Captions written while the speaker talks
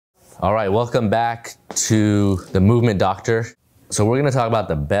All right, welcome back to the Movement Doctor. So we're gonna talk about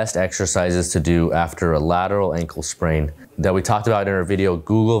the best exercises to do after a lateral ankle sprain that we talked about in our video,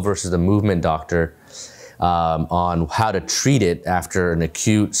 Google versus the Movement Doctor, on how to treat it after an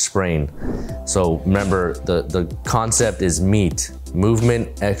acute sprain. So remember, the concept is MEAT: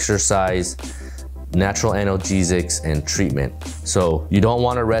 movement, exercise, natural analgesics, and treatment. So you don't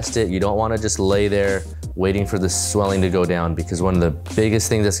wanna rest it, you don't wanna just lay there waiting for the swelling to go down, because one of the biggest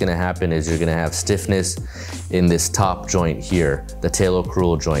things that's gonna happen is you're gonna have stiffness in this top joint here, the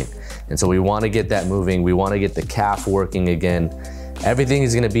talocrural joint. And so we wanna get that moving, we wanna get the calf working again. Everything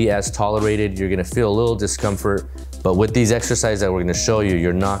is gonna be as tolerated, you're gonna feel a little discomfort, but with these exercises that we're gonna show you,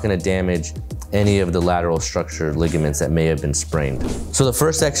 you're not gonna damage any of the lateral structure ligaments that may have been sprained. So the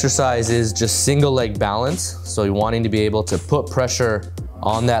first exercise is just single leg balance. So you're wanting to be able to put pressure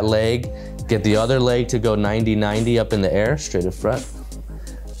on that leg, get the other leg to go 90-90 up in the air, straight up front.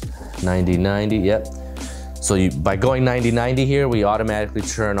 90-90, yep. So by going 90-90 here, we automatically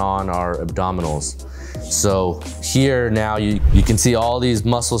turn on our abdominals. So here now you can see all these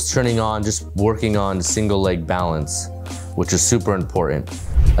muscles turning on, just working on single leg balance, which is super important.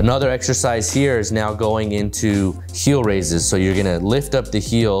 Another exercise here is now going into heel raises. So you're gonna lift up the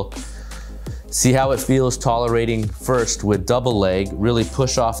heel, see how it feels tolerating first with double leg, really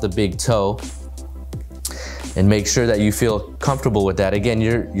push off the big toe and make sure that you feel comfortable with that. Again,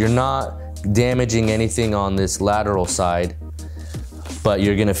 you're not damaging anything on this lateral side, but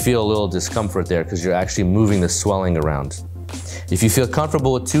you're gonna feel a little discomfort there because you're actually moving the swelling around. If you feel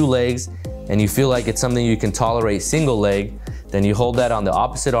comfortable with two legs and you feel like it's something you can tolerate single leg, then you hold that on the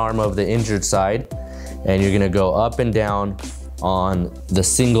opposite arm of the injured side and you're gonna go up and down on the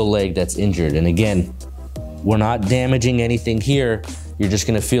single leg that's injured. And again, we're not damaging anything here. You're just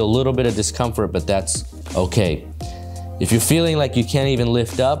gonna feel a little bit of discomfort, but that's okay. If you're feeling like you can't even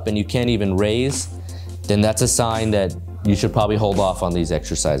lift up and you can't even raise, then that's a sign that you should probably hold off on these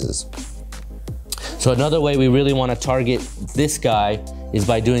exercises. So another way we really wanna target this guy is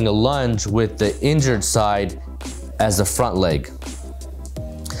by doing a lunge with the injured side as the front leg.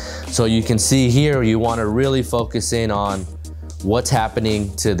 So you can see here, you wanna really focus in on what's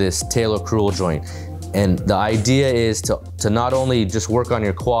happening to this talocrural joint. And the idea is to not only just work on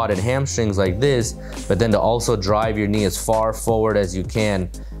your quad and hamstrings like this, but then to also drive your knee as far forward as you can,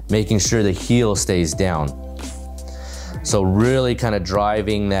 making sure the heel stays down. So really kind of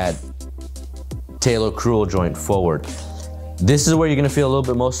driving that talocrural joint forward. This is where you're gonna feel a little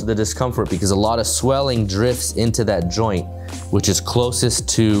bit most of the discomfort because a lot of swelling drifts into that joint, which is closest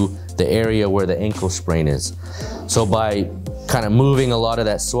to the area where the ankle sprain is. So by kind of moving a lot of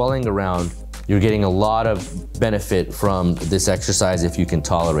that swelling around, you're getting a lot of benefit from this exercise if you can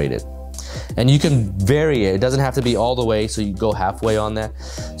tolerate it. And you can vary it. It doesn't have to be all the way, so you go halfway on that.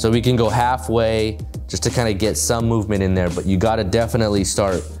 So we can go halfway just to kind of get some movement in there, but you gotta definitely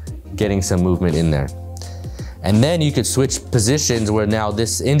start getting some movement in there. And then you could switch positions where now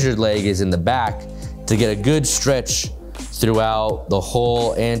this injured leg is in the back to get a good stretch throughout the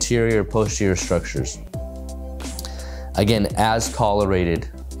whole anterior, posterior structures. Again, as tolerated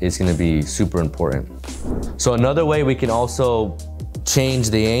is gonna be super important. So another way we can also change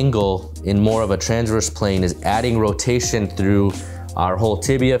the angle in more of a transverse plane is adding rotation through our whole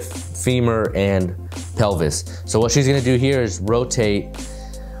tibia, femur, and pelvis. So what she's gonna do here is rotate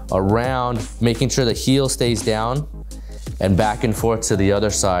around, making sure the heel stays down and back and forth to the other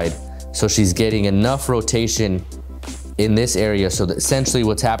side. So she's getting enough rotation in this area so that essentially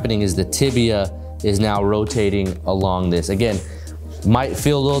what's happening is the tibia is now rotating along this. Again, might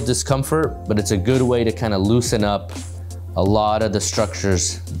feel a little discomfort, but it's a good way to kind of loosen up a lot of the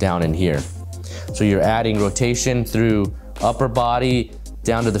structures down in here. So you're adding rotation through upper body,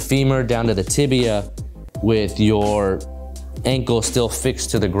 down to the femur, down to the tibia, with your ankle still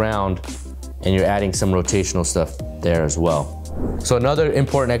fixed to the ground, and you're adding some rotational stuff there as well. So another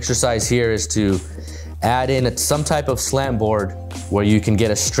important exercise here is to add in some type of slant board where you can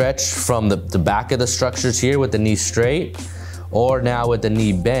get a stretch from the back of the structures here with the knee straight, or now with the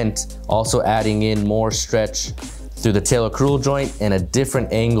knee bent, also adding in more stretch through the talocrural joint and a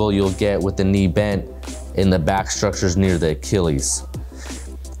different angle you'll get with the knee bent in the back structures near the Achilles.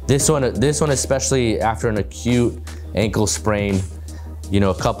 This one especially after an acute ankle sprain, you know,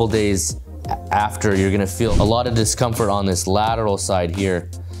 a couple days after, you're gonna feel a lot of discomfort on this lateral side here.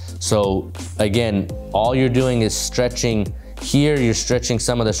 So again, all you're doing is stretching here, you're stretching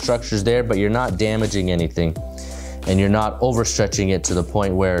some of the structures there, but you're not damaging anything. And you're not overstretching it to the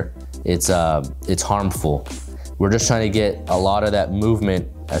point where it's harmful. We're just trying to get a lot of that movement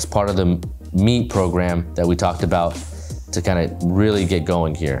as part of the MEAT program that we talked about to kind of really get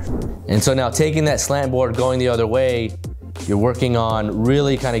going here. And so now taking that slant board, going the other way, you're working on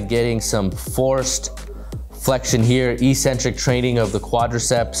really kind of getting some forced flexion here, eccentric training of the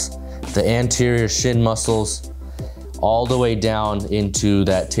quadriceps, the anterior shin muscles, all the way down into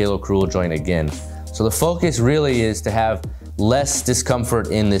that talocrural joint again. So the focus really is to have less discomfort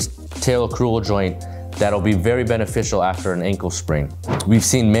in this talocrural joint. That'll be very beneficial after an ankle sprain. We've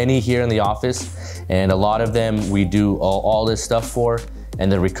seen many here in the office, and a lot of them we do all this stuff for,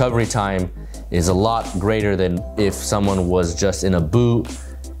 and the recovery time is a lot greater than if someone was just in a boot,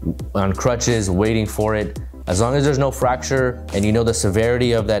 on crutches, waiting for it. As long as there's no fracture and you know the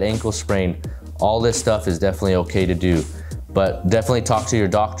severity of that ankle sprain, all this stuff is definitely okay to do. But definitely talk to your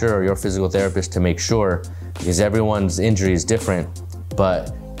doctor or your physical therapist to make sure, because everyone's injury is different.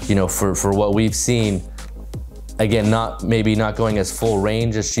 But you know, for what we've seen, again, maybe not going as full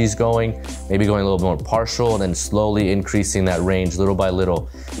range as she's going, maybe going a little more partial, and then slowly increasing that range little by little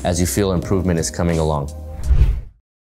as you feel improvement is coming along.